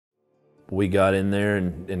We got in there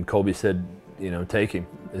and Colby said, you know, take him.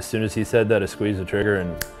 As soon as he said that, I squeezed the trigger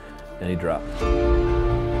and he dropped.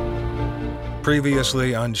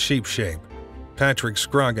 Previously on Sheep Shape, Patrick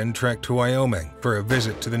Scroggin trekked to Wyoming for a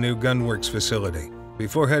visit to the new Gunworks facility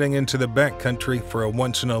before heading into the backcountry for a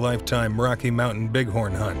once-in-a-lifetime Rocky Mountain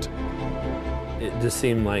bighorn hunt. It just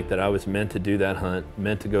seemed like that I was meant to do that hunt,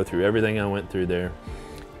 meant to go through everything I went through there,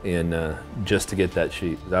 and just to get that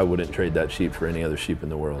sheep. I wouldn't trade that sheep for any other sheep in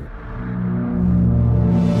the world.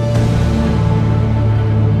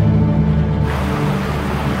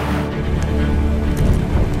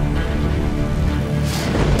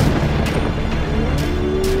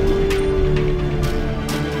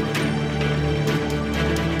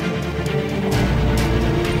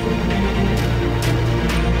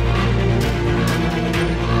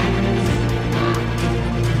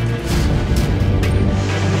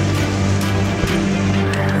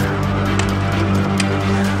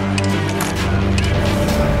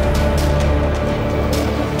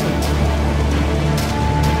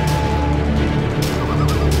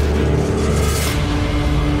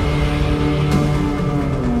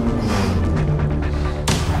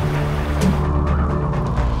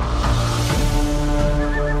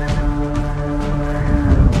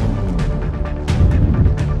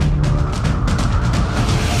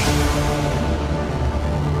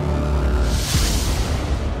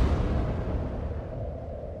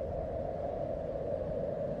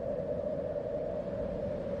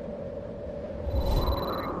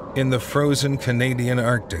 In the frozen Canadian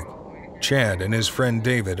Arctic, Chad and his friend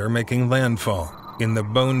David are making landfall in the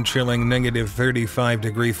bone-chilling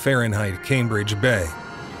 -35°F Cambridge Bay.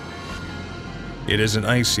 It is an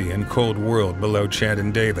icy and cold world below Chad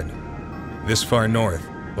and David. This far north,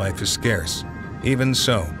 life is scarce. Even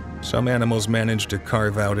so, some animals manage to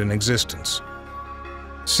carve out an existence.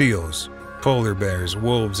 Seals, polar bears,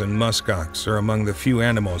 wolves, and muskox are among the few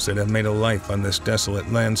animals that have made a life on this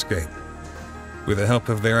desolate landscape. With the help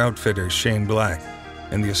of their outfitters, Shane Black,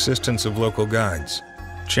 and the assistance of local guides,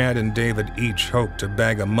 Chad and David each hope to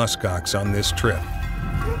bag a muskox on this trip.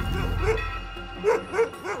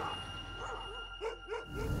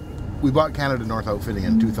 We bought Canada North Outfitting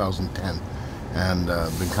in 2010 and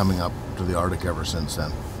been coming up to the Arctic ever since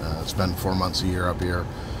then. Spend 4 months a year up here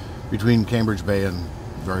between Cambridge Bay and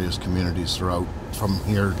various communities throughout, from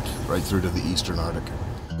here right through to the Eastern Arctic.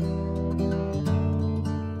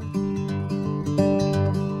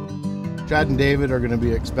 Chad and David are going to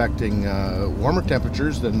be expecting warmer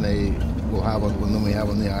temperatures than they will have than we have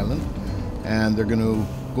on the island, and they're going to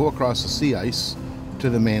go across the sea ice to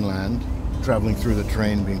the mainland, traveling through the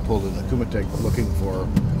terrain, being pulled in the Kumatik, looking for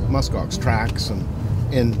muskox tracks and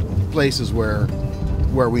in places where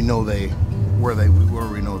we know they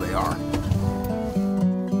are.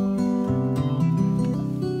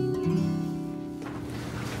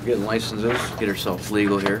 Getting licenses, get ourselves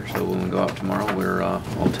legal here, so when we go out tomorrow, we're all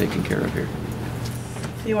taken care of here.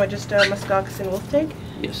 So you want just muskox and wolf tag?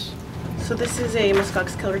 Yes. So this is a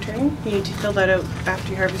muskox kill return. You need to fill that out after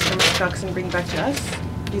you harvest your muskox and bring it back to us.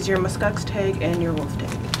 Use your muskox tag and your wolf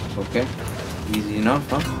tag. Okay. Easy enough,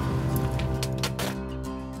 huh?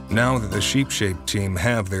 Now that the Sheep Shape team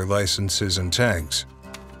have their licenses and tags,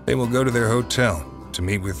 they will go to their hotel to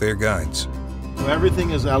meet with their guides. So everything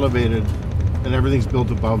is elevated and everything's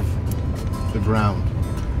built above the ground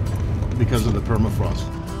because of the permafrost.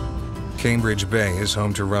 Cambridge Bay is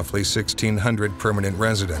home to roughly 1,600 permanent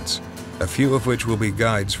residents, a few of which will be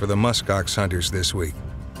guides for the muskox hunters this week.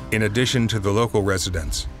 In addition to the local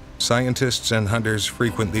residents, scientists and hunters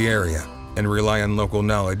frequent the area and rely on local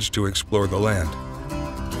knowledge to explore the land.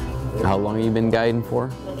 How long have you been guiding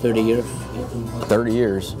for? 30 years. 30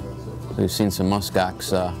 years. We've seen some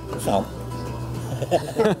muskox. Some.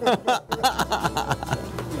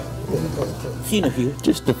 Seen a few.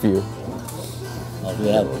 Just a few. We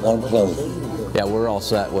have warm clothes. Yeah, we're all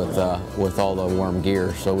set with all the warm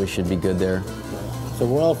gear, so we should be good there. So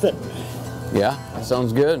we're all fit. Yeah, that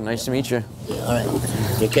sounds good. Nice to meet you. All right.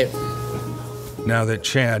 Take care. Now that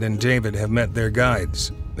Chad and David have met their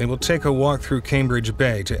guides, they will take a walk through Cambridge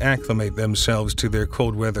Bay to acclimate themselves to their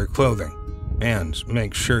cold weather clothing and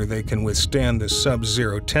make sure they can withstand the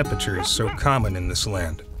sub-zero temperatures so common in this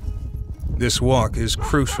land. This walk is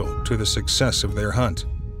crucial to the success of their hunt.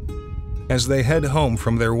 As they head home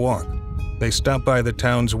from their walk, they stop by the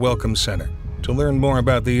town's Welcome Center to learn more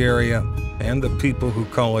about the area and the people who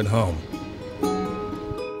call it home.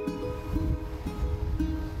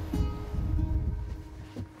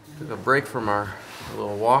 Took a break from our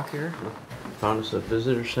little walk here. Found us a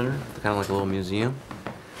visitor center, kind of like a little museum.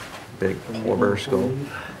 Big four-bear skull,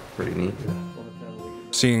 pretty neat.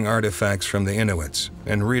 Seeing artifacts from the Inuits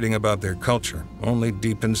and reading about their culture only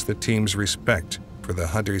deepens the team's respect for the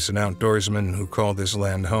hunters and outdoorsmen who call this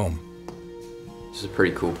land home. This is a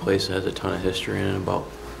pretty cool place. It has a ton of history in it about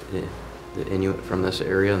the Inuit from this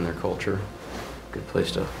area and their culture. Good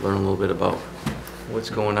place to learn a little bit about what's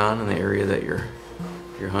going on in the area that you're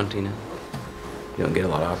hunting in. You don't get a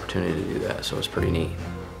lot of opportunity to do that, so it's pretty neat.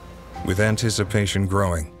 With anticipation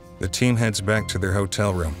growing, the team heads back to their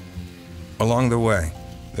hotel room. Along the way,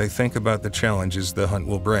 they think about the challenges the hunt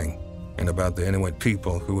will bring and about the Inuit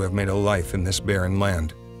people who have made a life in this barren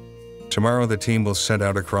land. Tomorrow, the team will set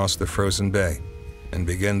out across the frozen bay and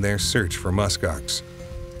begin their search for muskox.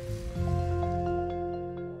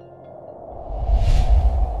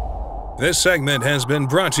 This segment has been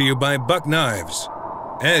brought to you by Buck Knives,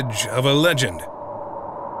 Edge of a Legend.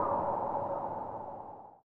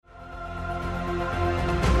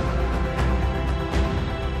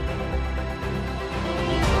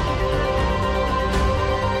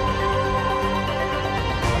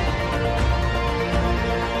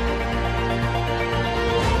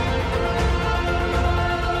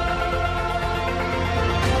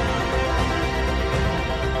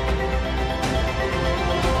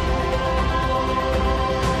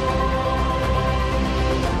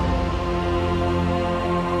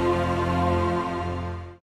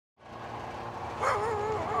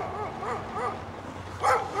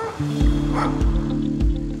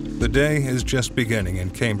 The day is just beginning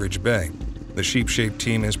in Cambridge Bay. The sheep-shaped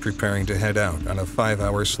team is preparing to head out on a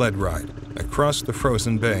 5-hour sled ride across the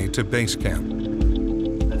frozen bay to base camp.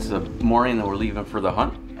 It's the morning that we're leaving for the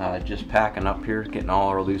hunt. Just packing up here, getting all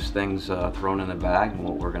our loose things thrown in the bag and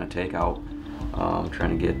what we're going to take out.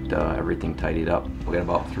 Trying to get everything tidied up. We got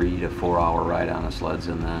about 3 to 4 hour ride on the sleds,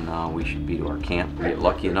 and then we should be to our camp. If we get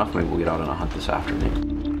lucky enough, maybe we'll get out on a hunt this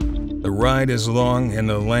afternoon. The ride is long and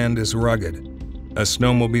the land is rugged. A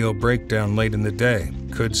snowmobile breakdown late in the day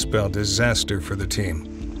could spell disaster for the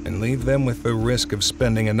team and leave them with the risk of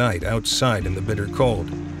spending a night outside in the bitter cold.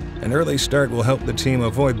 An early start will help the team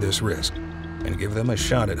avoid this risk and give them a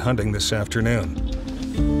shot at hunting this afternoon.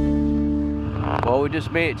 Well, we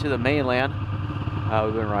just made it to the mainland.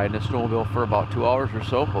 We've been riding a snowmobile for about 2 hours or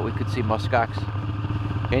so, but we could see muskox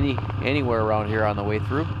anywhere around here on the way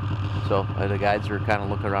through. So the guides were kind of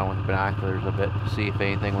looking around with binoculars a bit to see if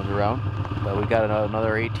anything was around. But we got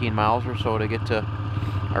another 18 miles or so to get to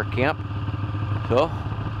our camp. So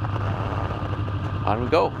on we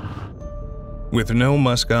go. With no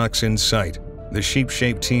muskox in sight, the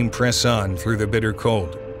sheep-shaped team press on through the bitter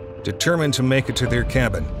cold, determined to make it to their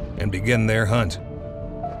cabin and begin their hunt.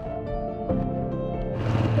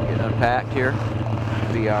 Getting unpacked here.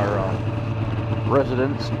 Be our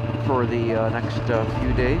residence for the next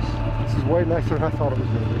few days. This is way nicer than I thought it was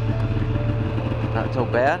going to be. Not so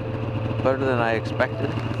bad. Better than I expected.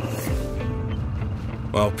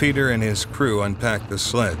 While Peter and his crew unpack the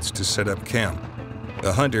sleds to set up camp,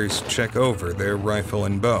 the hunters check over their rifle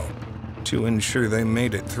and bow to ensure they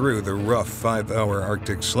made it through the rough 5-hour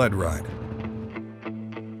Arctic sled ride.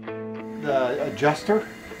 The adjuster,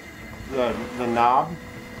 the knob,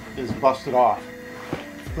 is busted off,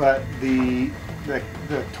 but the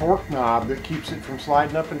torque knob that keeps it from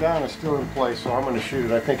sliding up and down is still in place, so I'm going to shoot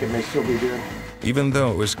it. I think it may still be good. Even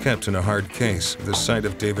though it was kept in a hard case, the sight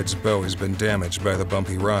of David's bow has been damaged by the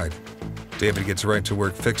bumpy ride. David gets right to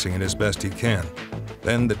work fixing it as best he can.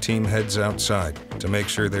 Then the team heads outside to make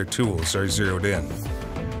sure their tools are zeroed in.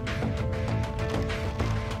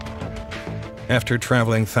 After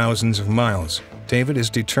traveling thousands of miles, David is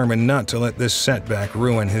determined not to let this setback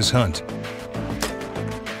ruin his hunt.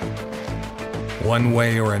 One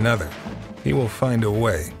way or another, he will find a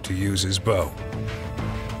way to use his bow.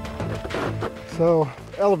 So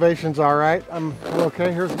elevation's all right. I'm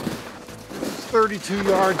okay. Here's 32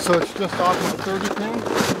 yards, so it's just off of the 30 pin.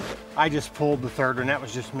 I just pulled the third, and that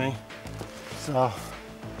was just me. So I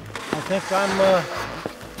think I'm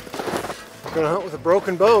gonna hunt with a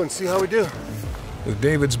broken bow and see how we do. With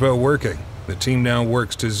David's bow working, the team now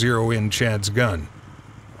works to zero in Chad's gun.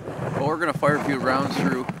 Well, we're gonna fire a few rounds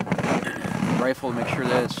through the rifle to make sure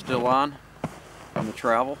that it's still on the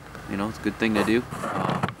travel. You know, it's a good thing to do.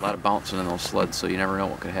 A lot of bouncing in those sleds, so you never know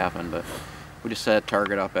what could happen, but we just set a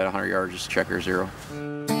target up at 100 yards, just check our zero.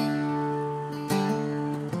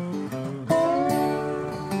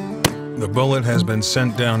 The bullet has been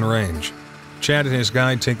sent downrange. Chad and his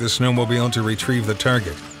guide take the snowmobile to retrieve the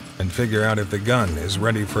target and figure out if the gun is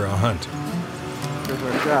ready for a hunt. Here's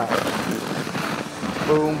our shot.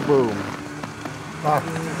 Boom, boom. Well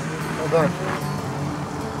done.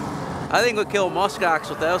 I think we'll kill muskox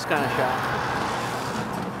with those kind of shots.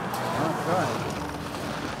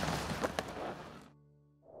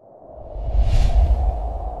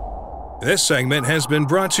 This segment has been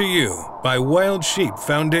brought to you by Wild Sheep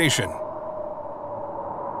Foundation.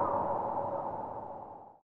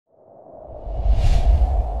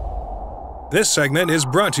 This segment is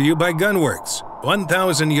brought to you by Gunworks,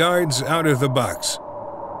 1,000 yards out of the box.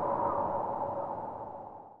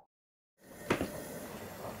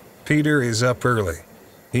 Peter is up early.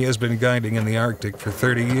 He has been guiding in the Arctic for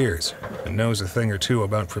 30 years and knows a thing or two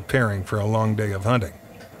about preparing for a long day of hunting.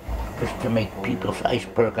 Just to make people's eyes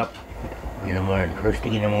perk up in the morning, first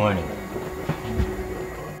thing in the morning.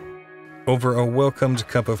 Over a welcomed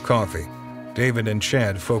cup of coffee, David and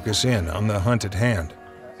Chad focus in on the hunt at hand.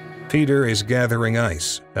 Peter is gathering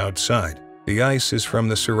ice outside. The ice is from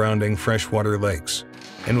the surrounding freshwater lakes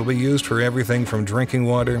and will be used for everything from drinking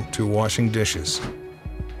water to washing dishes.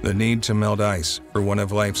 The need to melt ice for one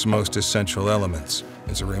of life's most essential elements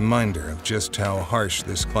is a reminder of just how harsh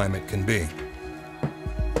this climate can be.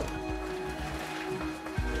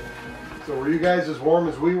 So were you guys as warm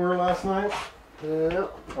as we were last night? Yeah.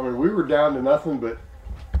 I mean, we were down to nothing but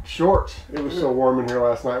shorts. It was so warm in here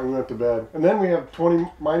last night when we went to bed. And then we have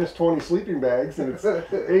minus 20 sleeping bags and it's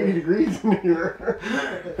 80 degrees in here.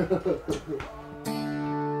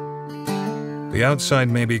 The outside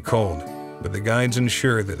may be cold, but the guides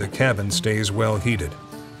ensure that the cabin stays well heated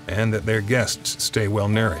and that their guests stay well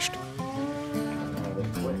nourished.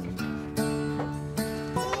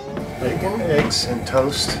 Bacon, eggs, and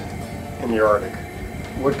toast in the Arctic.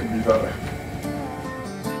 What could be better?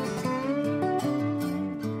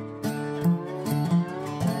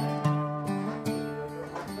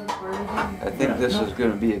 I think this is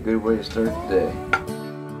going to be a good way to start the day.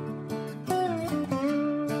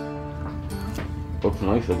 Looks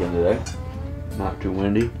nice again today. Not too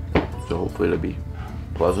windy, so hopefully it'll be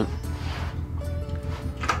pleasant.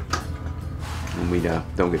 And we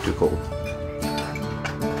don't get too cold.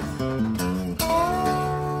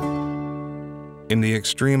 In the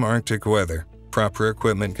extreme Arctic weather, proper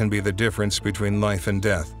equipment can be the difference between life and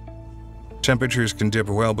death. Temperatures can dip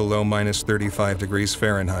well below minus 35 degrees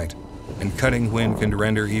Fahrenheit, and cutting wind can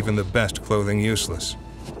render even the best clothing useless.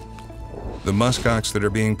 The muskox that are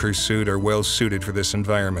being pursued are well suited for this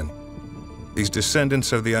environment. These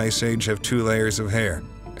descendants of the Ice Age have 2 layers of hair,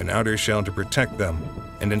 an outer shell to protect them,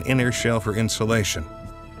 and an inner shell for insulation.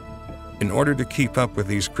 In order to keep up with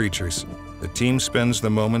these creatures, the team spends the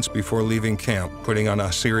moments before leaving camp putting on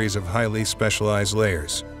a series of highly specialized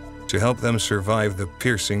layers to help them survive the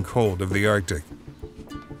piercing cold of the Arctic.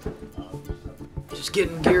 Just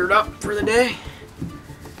getting geared up for the day.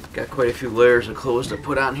 Got quite a few layers of clothes to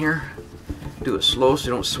put on here. Do it slow so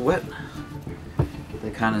you don't sweat. The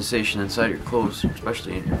condensation inside your clothes,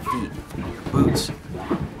 especially in your feet and your boots,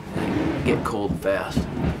 get cold fast.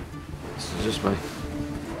 This is just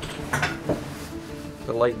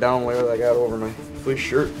the light down layer that I got over my fleece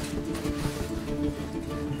shirt.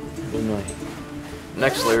 And my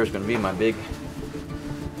next layer is going to be my big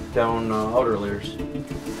down outer layers.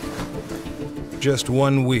 Just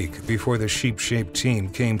 1 week before the sheep-shaped team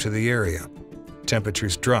came to the area,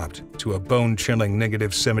 temperatures dropped to a bone-chilling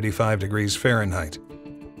negative 75 degrees Fahrenheit.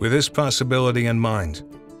 With this possibility in mind,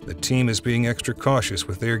 the team is being extra cautious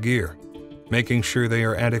with their gear, making sure they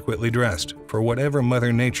are adequately dressed for whatever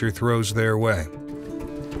Mother Nature throws their way.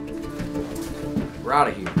 We're out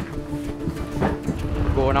of here.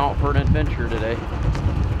 We're going out for an adventure today.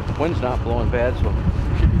 Wind's not blowing bad, so it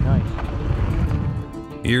should be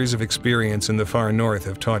nice. Years of experience in the far north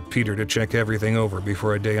have taught Peter to check everything over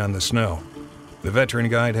before a day on the snow. The veteran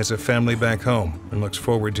guide has a family back home and looks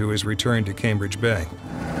forward to his return to Cambridge Bay.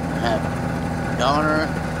 I have a daughter,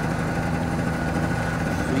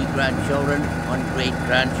 3 grandchildren, 1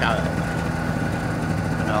 great-grandchild.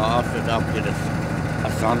 And I also adopted a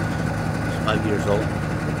son, he's 5 years old.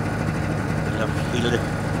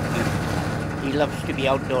 He loves to be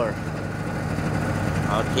outdoors.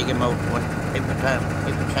 I'll take him out every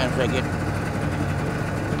chance I get.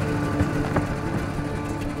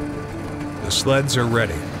 The sleds are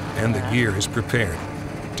ready, and the gear is prepared.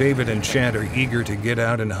 David and Chad are eager to get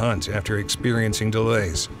out and hunt after experiencing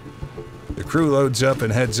delays. The crew loads up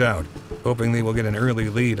and heads out, hoping they will get an early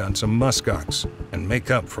lead on some muskox and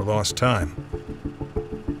make up for lost time.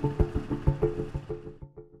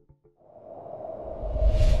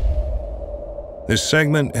 This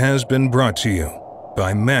segment has been brought to you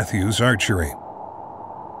by Matthews Archery.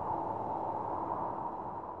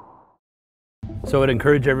 So I'd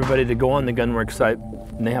encourage everybody to go on the Gunworks site,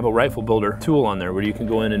 and they have a rifle builder tool on there where you can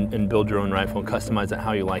go in and build your own rifle and customize it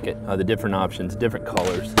how you like it. The different options, different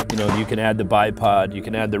colors. You know, you can add the bipod, you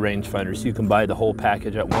can add the rangefinders, you can buy the whole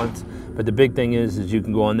package at once. But the big thing is you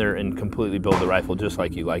can go on there and completely build the rifle just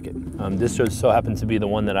like you like it. This just so happens to be the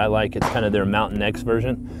one that I like. It's kind of their Mountain X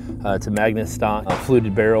version. It's a magnet stock, a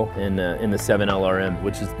fluted barrel in the 7 LRM,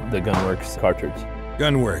 which is the Gunworks cartridge.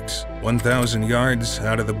 Gunworks, 1,000 yards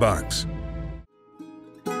out of the box.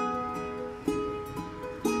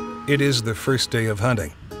 It is the first day of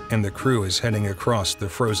hunting, and the crew is heading across the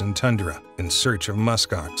frozen tundra in search of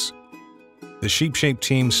muskox. The sheep-shaped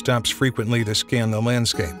team stops frequently to scan the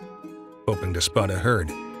landscape, hoping to spot a herd.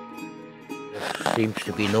 There seems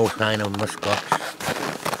to be no sign of muskox.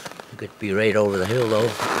 You could be right over the hill, though.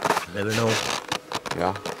 Never know.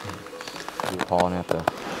 Yeah. You're calling at the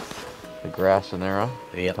grass in there, huh?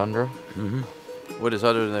 Yep. Tundra? Mm-hmm. What is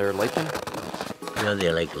other than their lichen? You know,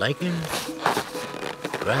 they like lichen,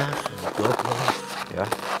 grass, and goat. Yeah.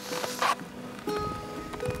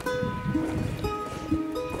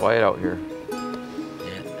 Quiet out here.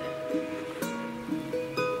 Yeah.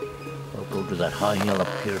 I'll go to that high hill up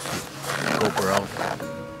here, scope around.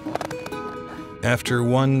 After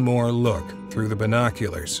one more look through the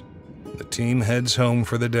binoculars, the team heads home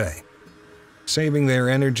for the day, saving their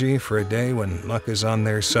energy for a day when luck is on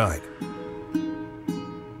their side.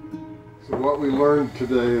 So what we learned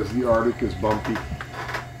today is the Arctic is bumpy.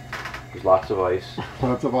 There's lots of ice.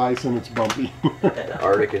 Lots of ice and it's bumpy. The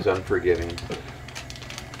Arctic is unforgiving.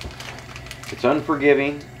 It's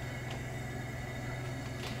unforgiving.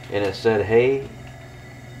 And it said, hey,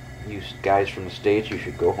 you guys from the States, you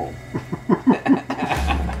should go home.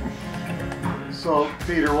 So,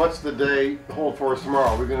 Peter, what's the day hold for us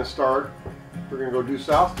tomorrow? We're going to go due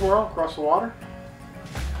south tomorrow, across the water?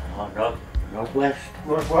 Northwest.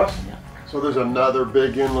 Northwest? Yeah. So there's another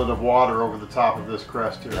big inlet of water over the top of this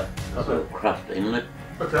crest here. Yeah. So across the inlet,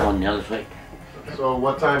 Okay. on the other side. So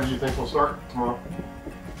what time do you think we'll start tomorrow?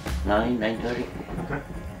 9:30. Okay.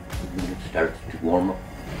 It starts to warm up.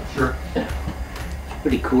 Sure. It's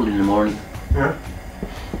pretty cool in the morning. Yeah.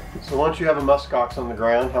 So once you have a muskox on the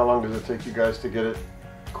ground, how long does it take you guys to get it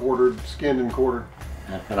quartered, skinned and quartered?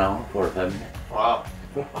 Half an hour, 45 minutes. Wow.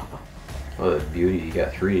 Well, the beauty, you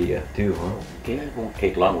got 3, you got 2, huh? Okay, it won't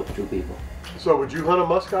take long with 2 people. So would you hunt a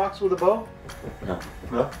muskox with a bow? No,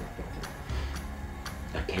 No.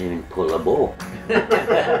 I can't even pull a bow.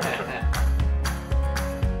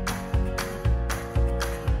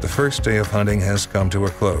 The first day of hunting has come to a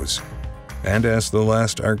close, and as the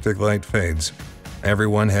last Arctic light fades,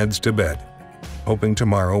 everyone heads to bed, hoping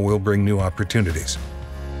tomorrow will bring new opportunities.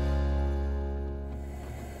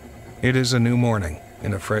 It is a new morning,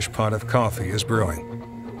 and a fresh pot of coffee is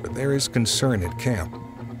brewing, but there is concern at camp.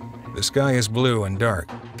 The sky is blue and dark,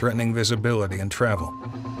 threatening visibility and travel.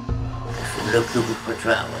 It looks good for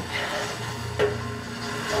traveling.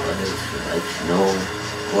 There's like snow,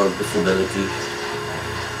 poor visibility.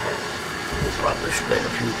 We'll probably spend a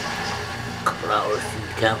couple hours in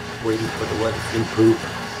camp waiting for the weather to improve.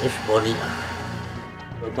 It's funny.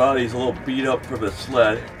 My body's a little beat up from the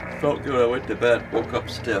sled. Felt good when I went to bed, woke up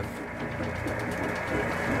stiff.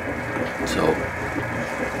 So,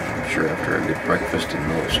 I'm sure after a good breakfast and a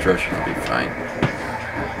little stretching, I'll be fine.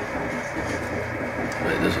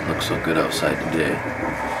 But it doesn't look so good outside today.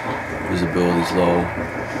 Visibility's low,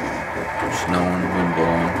 snowing, wind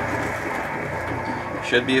blowing.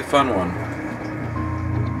 Should be a fun one.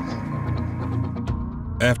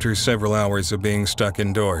 After several hours of being stuck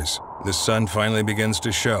indoors, the sun finally begins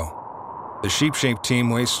to show. The sheep-shaped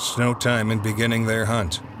team wastes no time in beginning their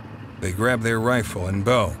hunt. They grab their rifle and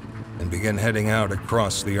bow and begin heading out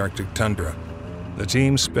across the Arctic tundra. The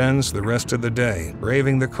team spends the rest of the day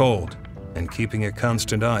braving the cold and keeping a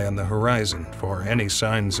constant eye on the horizon for any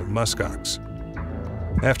signs of muskox.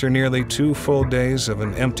 After nearly 2 full days of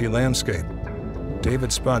an empty landscape,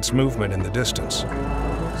 David spots movement in the distance.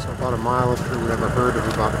 So about a mile up here, we have a herd of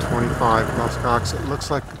about 25 muskox. It looks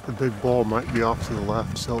like the big bull might be off to the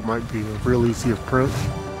left, so it might be a real easy approach.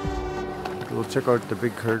 We'll check out the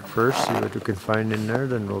big herd first, see what we can find in there,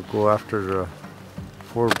 then we'll go after the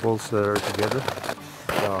 4 bulls that are together.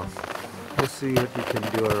 We'll see what we can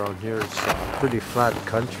do around here. It's pretty flat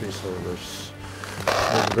country, so there's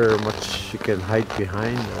not very much you can hide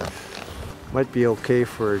behind. Might be okay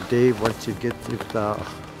for a day once you get to the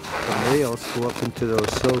males go up into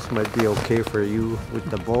those hills. Might be okay for you with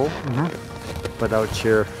the bull, but out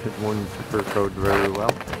here it won't work out very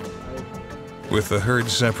well. With the herd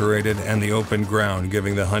separated and the open ground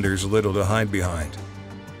giving the hunters little to hide behind,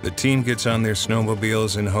 the team gets on their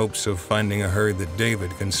snowmobiles in hopes of finding a herd that David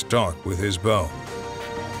can stalk with his bow.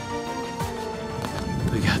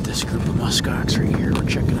 We got this group of muskox right here. We're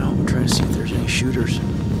checking out. We're trying to see if there's any shooters.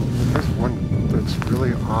 There's one that's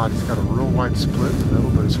really odd. He's got a real wide split in the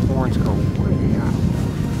middle, but his horns go way out.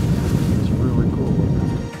 It's really cool.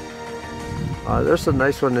 There's a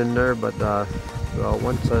nice one in there, but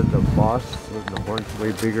one side the boss, the horn's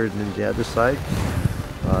way bigger than the other side.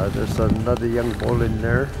 There's another young bull in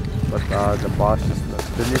there, but the boss is not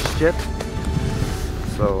finished yet.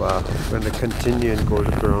 So I'm going to continue and go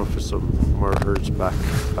look around for some more herds back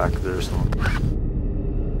there somewhere.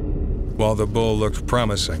 While the bull looked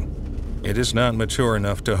promising, it is not mature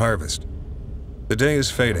enough to harvest. The day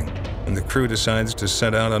is fading, and the crew decides to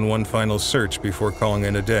set out on one final search before calling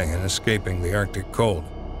it a day and escaping the Arctic cold.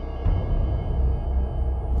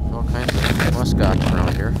 All kinds of muskox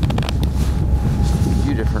around here. A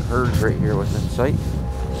few different herds right here within sight.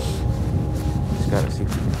 Just gotta see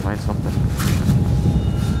if we can find something.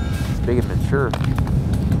 It's big and mature.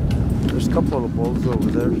 There's a couple of bulls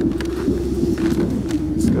over there.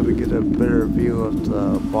 Just gotta get a better view of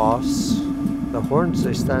the boss. The horns,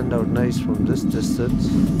 they stand out nice from this distance.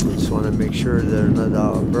 I just want to make sure they're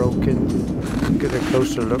not broken. Get a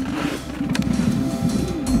closer look.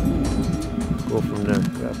 Go from there.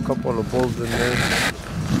 Got a couple of bulls in there.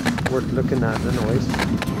 Worth looking at anyways.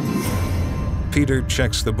 Peter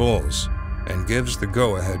checks the bulls and gives the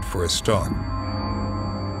go-ahead for a stalk.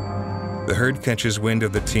 The herd catches wind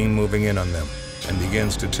of the team moving in on them and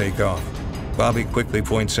begins to take off. Bobby quickly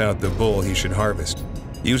points out the bull he should harvest.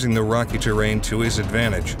 Using the rocky terrain to his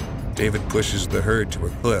advantage, David pushes the herd to a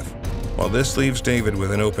cliff. While this leaves David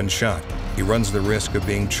with an open shot, he runs the risk of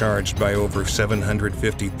being charged by over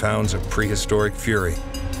 750 pounds of prehistoric fury.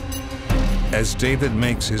 As David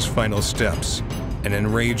makes his final steps, an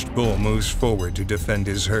enraged bull moves forward to defend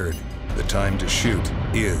his herd. The time to shoot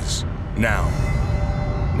is now.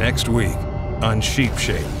 Next week on Sheep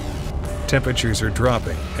Shape, temperatures are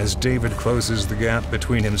dropping as David closes the gap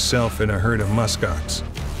between himself and a herd of muskox.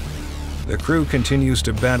 The crew continues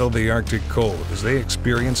to battle the Arctic cold as they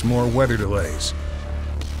experience more weather delays.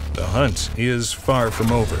 The hunt is far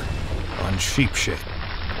from over on Sheep Shape.